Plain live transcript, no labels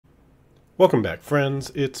Welcome back,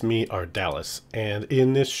 friends. It's me, Ardalis, and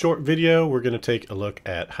in this short video we're going to take a look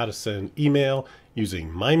at how to send email using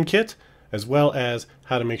Mimekit, as well as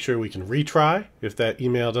how to make sure we can retry if that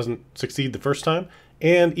email doesn't succeed the first time,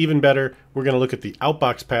 and even better, we're going to look at the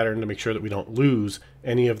Outbox pattern to make sure that we don't lose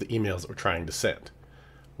any of the emails that we're trying to send.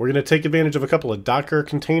 We're going to take advantage of a couple of Docker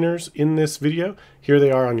containers in this video. Here they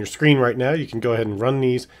are on your screen right now. You can go ahead and run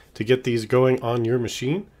these to get these going on your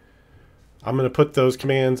machine. I'm going to put those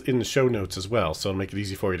commands in the show notes as well, so it'll make it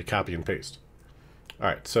easy for you to copy and paste.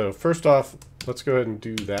 Alright, so first off, let's go ahead and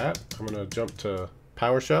do that. I'm going to jump to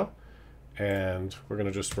PowerShell, and we're going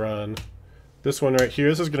to just run this one right here.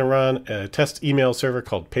 This is going to run a test email server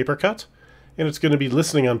called papercut, and it's going to be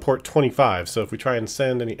listening on port 25. So if we try and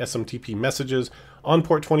send any SMTP messages on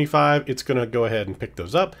port 25, it's going to go ahead and pick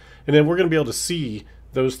those up, and then we're going to be able to see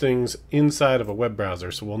those things inside of a web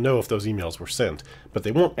browser, so we'll know if those emails were sent, but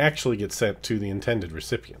they won't actually get sent to the intended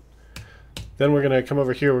recipient. Then we're going to come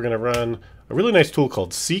over here, we're going to run a really nice tool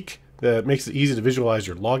called Seek that makes it easy to visualize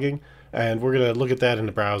your logging, and we're going to look at that in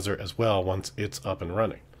the browser as well once it's up and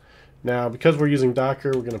running. Now, because we're using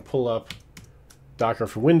Docker, we're going to pull up Docker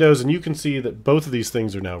for Windows, and you can see that both of these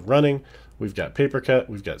things are now running. We've got papercut,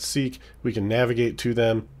 we've got Seek, we can navigate to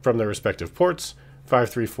them from their respective ports,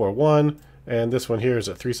 5341, and this one here is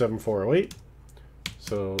at 37408.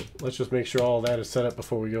 So let's just make sure all that is set up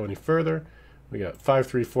before we go any further. We got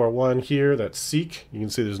 5341 here, that's Seek. You can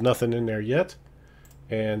see there's nothing in there yet.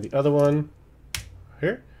 And the other one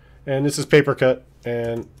here, and this is papercut,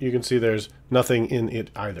 and you can see there's nothing in it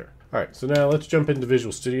either. Alright, so now let's jump into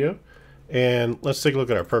Visual Studio and let's take a look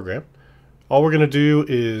at our program. All we're going to do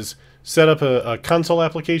is set up a console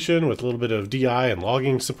application with a little bit of DI and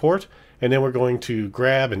logging support, and then we're going to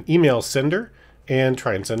grab an email sender and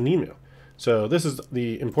try and send an email. So this is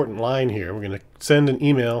the important line here. We're going to send an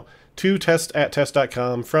email to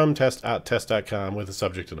test@test.com from test@test.com with a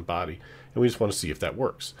subject and a body, and we just want to see if that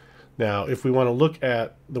works. Now, if we want to look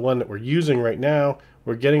at the one that we're using right now,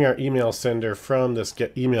 we're getting our email sender from this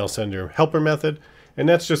get email sender helper method, and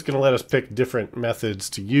that's just going to let us pick different methods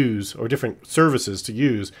to use or different services to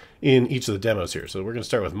use in each of the demos here. So we're going to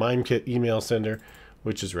start with Mimekit email sender,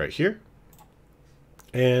 which is right here.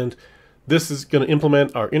 And this is going to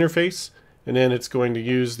implement our interface, and then it's going to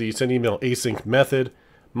use the send email async method.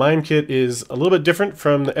 Mimekit is a little bit different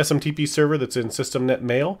from the SMTP server that's in SystemNet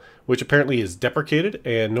Mail, which apparently is deprecated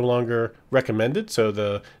and no longer recommended. So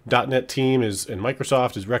the .NET team and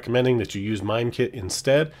Microsoft is recommending that you use Mimekit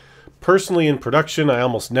instead. Personally, in production, I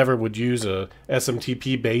almost never would use a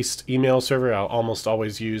SMTP-based email server. I'll almost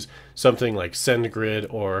always use something like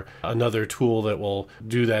SendGrid or another tool that will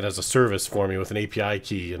do that as a service for me with an API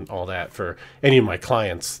key and all that for any of my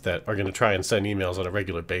clients that are going to try and send emails on a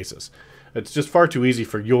regular basis. It's just far too easy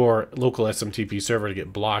for your local SMTP server to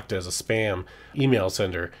get blocked as a spam email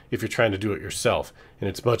sender if you're trying to do it yourself. And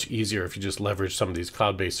it's much easier if you just leverage some of these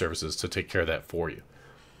cloud-based services to take care of that for you.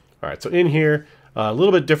 All right, so in here, a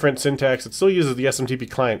little bit different syntax. It still uses the SMTP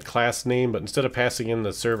client class name, but instead of passing in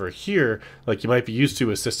the server here, like you might be used to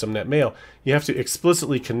with SystemNet Mail, you have to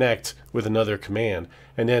explicitly connect with another command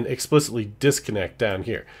and then explicitly disconnect down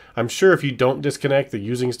here. I'm sure if you don't disconnect, the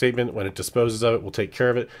using statement, when it disposes of it, will take care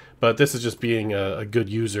of it, but this is just being a good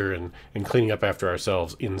user and cleaning up after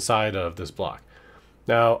ourselves inside of this block.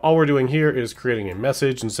 Now, all we're doing here is creating a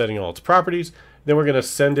message and setting all its properties. Then we're going to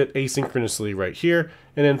send it asynchronously right here,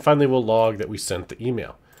 and then finally we'll log that we sent the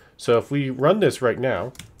email. So if we run this right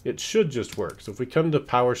now, it should just work. So if we come to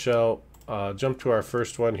PowerShell, jump to our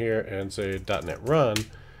first one here and say .NET run,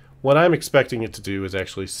 what I'm expecting it to do is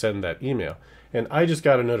actually send that email. And I just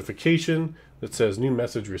got a notification that says new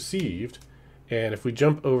message received. And if we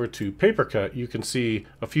jump over to papercut, you can see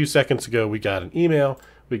a few seconds ago we got an email.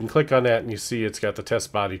 We can click on that and you see it's got the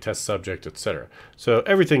test body, test subject, etc. So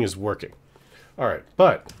everything is working. Alright,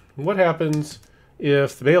 but what happens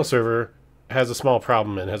if the mail server has a small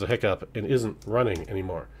problem and has a hiccup and isn't running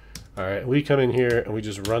anymore? Alright, we come in here and we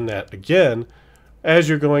just run that again. As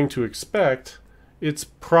you're going to expect, it's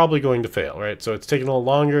probably going to fail, right? So it's taking a little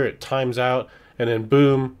longer, it times out, and then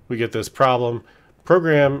boom, we get this problem.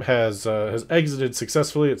 Program has exited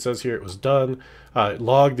successfully. It says here it was done. It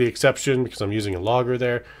logged the exception because I'm using a logger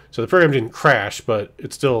there. So the program didn't crash, but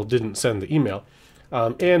it still didn't send the email.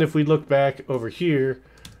 And if we look back over here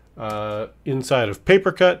inside of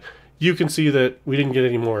papercut, you can see that we didn't get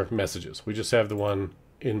any more messages. We just have the one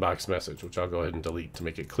inbox message, which I'll go ahead and delete to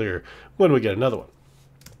make it clear when we get another one.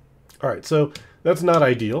 All right, so that's not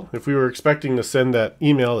ideal. If we were expecting to send that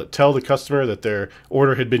email that tell the customer that their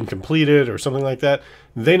order had been completed or something like that,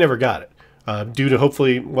 they never got it due to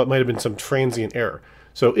hopefully what might have been some transient error.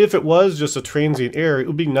 So if it was just a transient error, it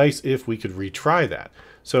would be nice if we could retry that.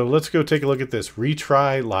 So let's go take a look at this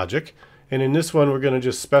retry logic. And in this one, we're going to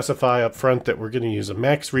just specify up front that we're going to use a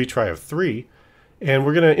max retry of 3. And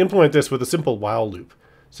we're going to implement this with a simple while loop.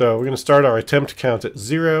 So we're going to start our attempt count at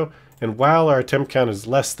 0. And while our attempt count is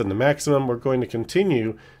less than the maximum, we're going to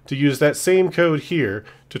continue to use that same code here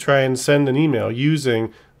to try and send an email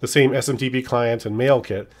using the same SMTP client and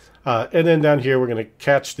Mailkit. And then down here, we're going to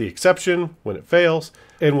catch the exception when it fails,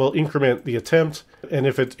 and we'll increment the attempt. And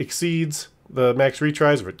if it exceeds the max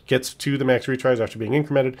retries, or it gets to the max retries after being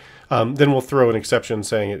incremented, then we'll throw an exception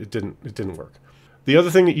saying it didn't work. The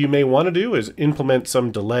other thing that you may want to do is implement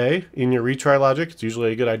some delay in your retry logic. It's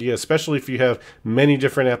usually a good idea, especially if you have many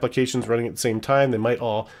different applications running at the same time. They might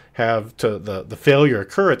all have the failure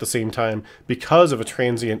occur at the same time because of a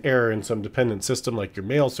transient error in some dependent system like your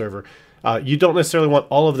mail server. You don't necessarily want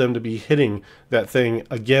all of them to be hitting that thing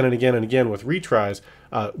again and again and again with retries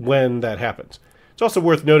when that happens. It's also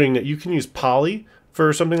worth noting that you can use Poly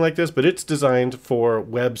for something like this, but it's designed for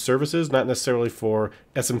web services, not necessarily for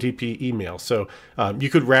SMTP email. So you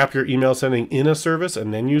could wrap your email sending in a service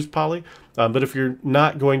and then use Poly. But if you're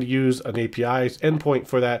not going to use an API endpoint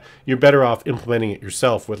for that, you're better off implementing it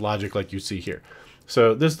yourself with logic like you see here.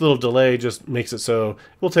 So this little delay just makes it so it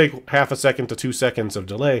will take half a second to 2 seconds of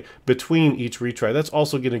delay between each retry. That's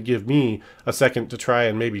also going to give me a second to try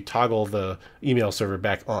and maybe toggle the email server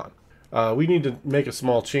back on. We need to make a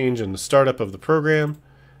small change in the startup of the program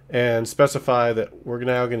and specify that we're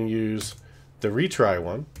now going to use the retry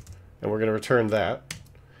one, and we're going to return that.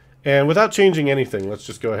 And without changing anything, let's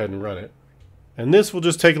just go ahead and run it. And this will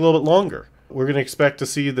just take a little bit longer. We're going to expect to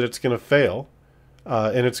see that it's going to fail,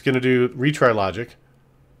 and it's going to do retry logic,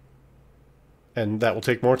 and that will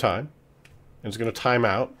take more time. And it's going to time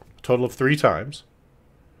out a total of 3 times.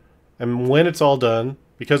 And when it's all done,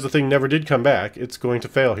 because the thing never did come back, it's going to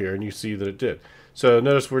fail here, and you see that it did. So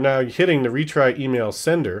notice we're now hitting the retry email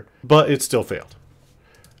sender, but it still failed.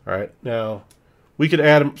 All right, now we could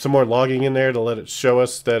add some more logging in there to let it show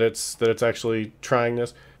us that it's actually trying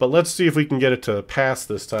this. But let's see if we can get it to pass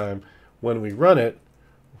this time. When we run it,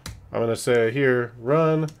 I'm going to say here,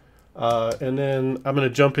 run, and then I'm going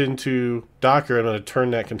to jump into Docker, and I'm going to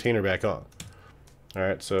turn that container back on. All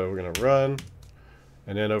right, so we're going to run.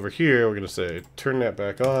 And then over here, we're going to say, turn that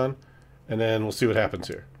back on, and then we'll see what happens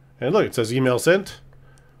here. And look, it says email sent.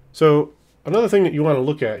 So another thing that you want to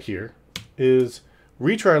look at here is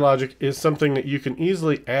retry logic is something that you can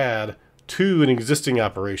easily add to an existing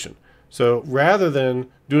operation. So rather than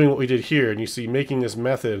doing what we did here, and you see making this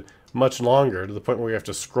method much longer to the point where we have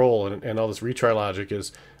to scroll, and all this retry logic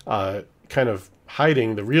is kind of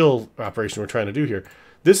hiding the real operation we're trying to do here,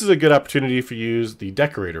 this is a good opportunity for you to use the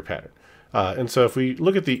decorator pattern. And so if we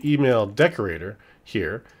look at the email decorator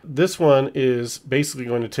here, this one is basically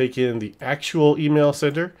going to take in the actual email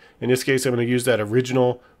sender. In this case, I'm going to use that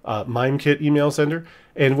original Mimekit email sender,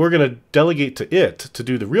 and we're going to delegate to it to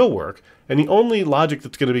do the real work. And the only logic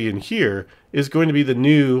that's going to be in here is going to be the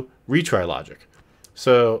new retry logic.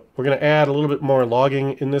 So we're going to add a little bit more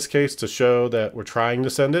logging in this case to show that we're trying to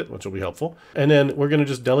send it, which will be helpful. And then we're going to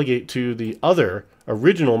just delegate to the other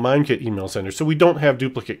original Mimekit email sender, so we don't have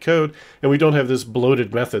duplicate code and we don't have this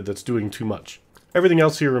bloated method that's doing too much. Everything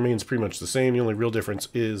else here remains pretty much the same. The only real difference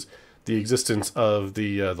is the existence of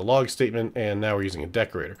the log statement, and now we're using a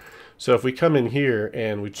decorator. So if we come in here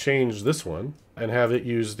and we change this one and have it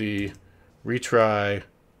use the retry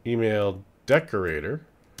email decorator,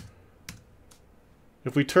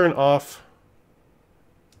 if we turn off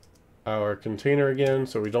our container again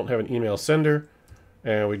so we don't have an email sender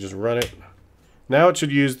and we just run it, now it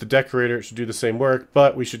should use the decorator. It should do the same work,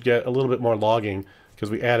 but we should get a little bit more logging because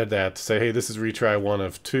we added that to say, hey, this is retry 1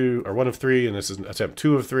 of 2 or 1 of 3, and this is attempt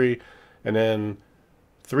 2 of 3, and then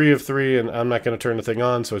 3 of 3, and I'm not going to turn the thing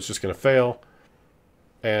on, so it's just going to fail.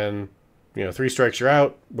 And 3 strikes, you're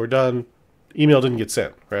out. We're done. Email didn't get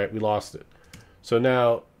sent, right? We lost it. So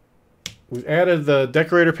now we've added the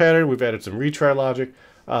decorator pattern, we've added some retry logic,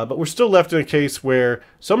 but we're still left in a case where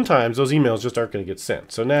sometimes those emails just aren't going to get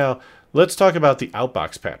sent. So now let's talk about the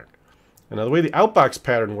Outbox pattern. And now the way the Outbox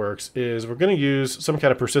pattern works is we're going to use some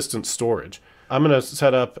kind of persistent storage. I'm going to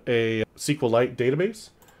set up a SQLite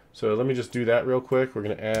database. So let me just do that real quick. We're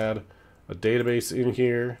going to add a database in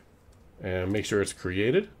here and make sure it's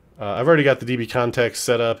created. I've already got the DB context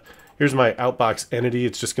set up. Here's my Outbox entity.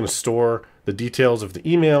 It's just going to store the details of the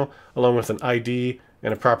email along with an ID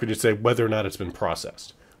and a property to say whether or not it's been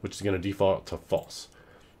processed, which is going to default to false.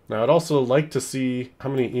 Now I'd also like to see how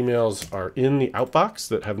many emails are in the Outbox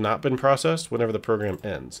that have not been processed whenever the program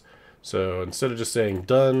ends. So instead of just saying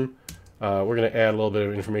done, we're going to add a little bit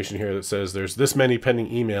of information here that says there's this many pending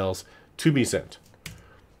emails to be sent.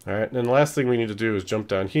 All right, and then the last thing we need to do is jump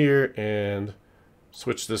down here and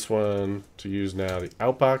switch this one to use now the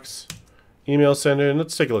Outbox email sender, and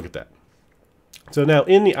let's take a look at that. So now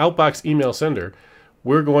in the Outbox email sender,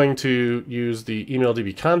 we're going to use the email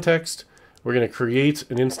DB context. We're going to create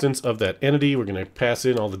an instance of that entity. We're going to pass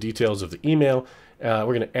in all the details of the email. We're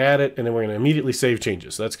going to add it, and then we're going to immediately save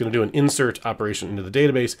changes. So that's going to do an insert operation into the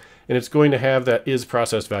database, and it's going to have that is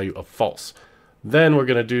processed value of false. Then we're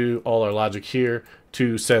going to do all our logic here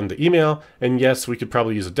to send the email. And yes, we could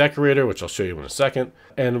probably use a decorator, which I'll show you in a second.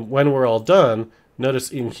 And when we're all done,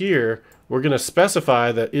 notice in here, we're going to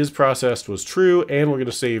specify that is processed was true, and we're going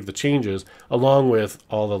to save the changes along with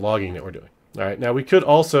all the logging that we're doing. All right, now we could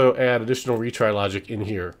also add additional retry logic in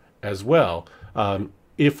here as well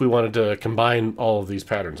if we wanted to combine all of these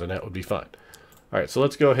patterns, and that would be fine. All right, so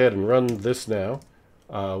let's go ahead and run this now.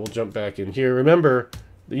 We'll jump back in here. Remember,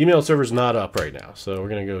 the email server is not up right now, so we're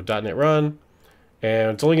going to go .NET run,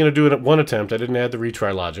 and it's only going to do it at one attempt. I didn't add the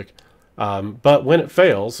retry logic. But when it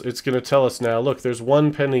fails, it's going to tell us now, look, there's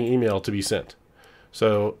one pending email to be sent.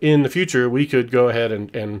 So in the future, we could go ahead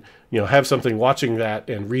and have something watching that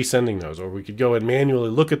and resending those, or we could go and manually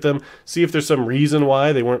look at them, see if there's some reason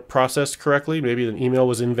why they weren't processed correctly. Maybe an email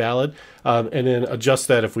was invalid, and then adjust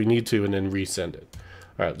that if we need to, and then resend it.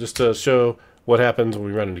 All right, just to show what happens when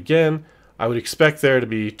we run it again, I would expect there to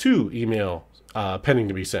be 2 email pending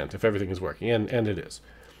to be sent if everything is working, and it is.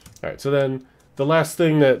 All right, so then the last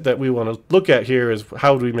thing that we want to look at here is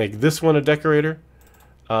how do we make this one a decorator?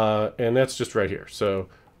 And that's just right here. So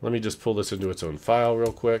let me just pull this into its own file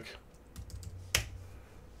real quick.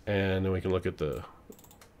 And then we can look at the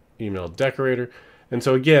email decorator. And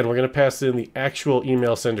so again, we're going to pass in the actual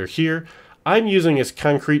email sender here. I'm using as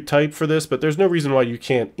concrete type for this, but there's no reason why you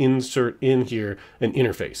can't insert in here an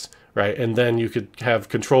interface, right? And then you could have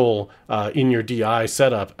control in your DI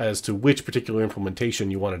setup as to which particular implementation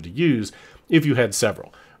you wanted to use if you had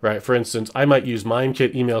several, right? For instance, I might use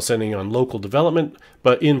Mimekit email sending on local development,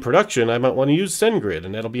 but in production, I might want to use SendGrid,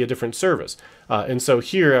 and that'll be a different service. And so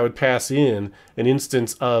here I would pass in an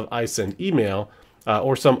instance of iSendEmail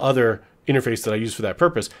or some other interface that I use for that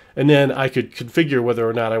purpose, and then I could configure whether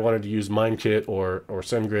or not I wanted to use Mimekit or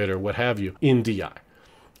SendGrid or what have you in DI. All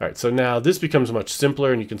right, so now this becomes much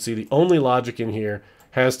simpler, and you can see the only logic in here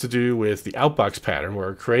has to do with the Outbox pattern, where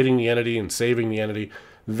we're creating the entity and saving the entity.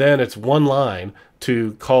 Then it's one line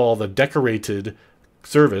to call the decorated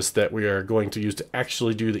service that we are going to use to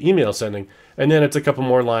actually do the email sending, and then it's a couple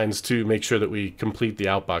more lines to make sure that we complete the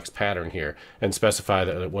Outbox pattern here and specify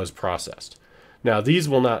that it was processed. Now, these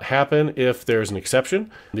will not happen if there's an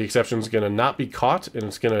exception. The exception is going to not be caught, and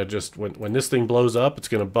it's going to just, when this thing blows up, it's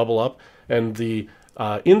going to bubble up, and the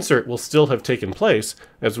insert will still have taken place,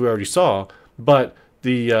 as we already saw, but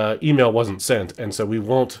the email wasn't sent, and so we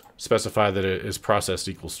won't specify that it is processed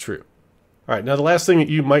equals true. All right, now the last thing that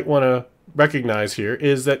you might want to recognize here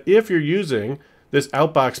is that if you're using this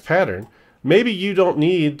Outbox pattern, maybe you don't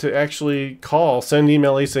need to actually call send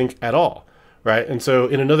email async at all. Right, and so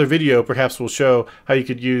in another video, perhaps we'll show how you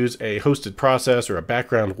could use a hosted process or a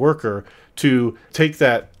background worker to take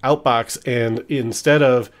that Outbox, and instead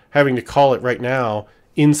of having to call it right now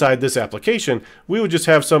inside this application, we would just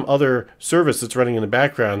have some other service that's running in the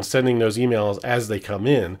background sending those emails as they come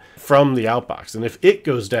in from the Outbox. And if it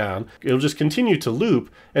goes down, it'll just continue to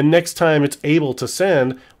loop, and next time it's able to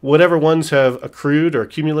send whatever ones have accrued or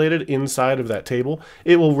accumulated inside of that table,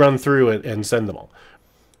 it will run through it and send them all.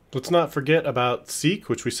 Let's not forget about Seek,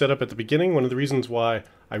 which we set up at the beginning. One of the reasons why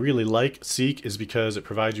I really like Seek is because it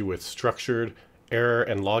provides you with structured error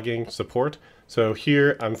and logging support. So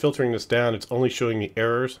here I'm filtering this down. It's only showing the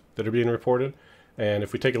errors that are being reported. And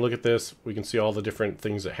if we take a look at this, we can see all the different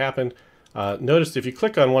things that happened. Notice if you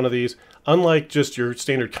click on one of these, unlike just your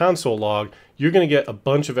standard console log, you're going to get a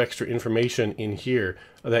bunch of extra information in here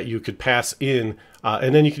that you could pass in,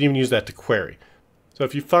 and then you can even use that to query. So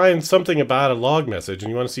if you find something about a log message and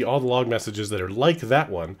you want to see all the log messages that are like that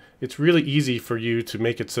one, it's really easy for you to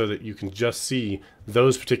make it so that you can just see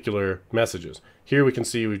those particular messages. Here we can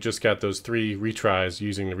see we've just got those 3 retries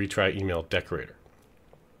using the retry email decorator.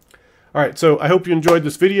 All right, so I hope you enjoyed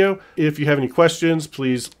this video. If you have any questions,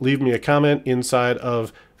 please leave me a comment inside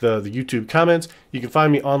of the YouTube comments. You can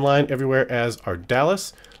find me online everywhere as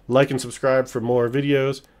Ardalis. Like and subscribe for more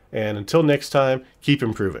videos. And until next time, keep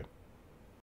improving.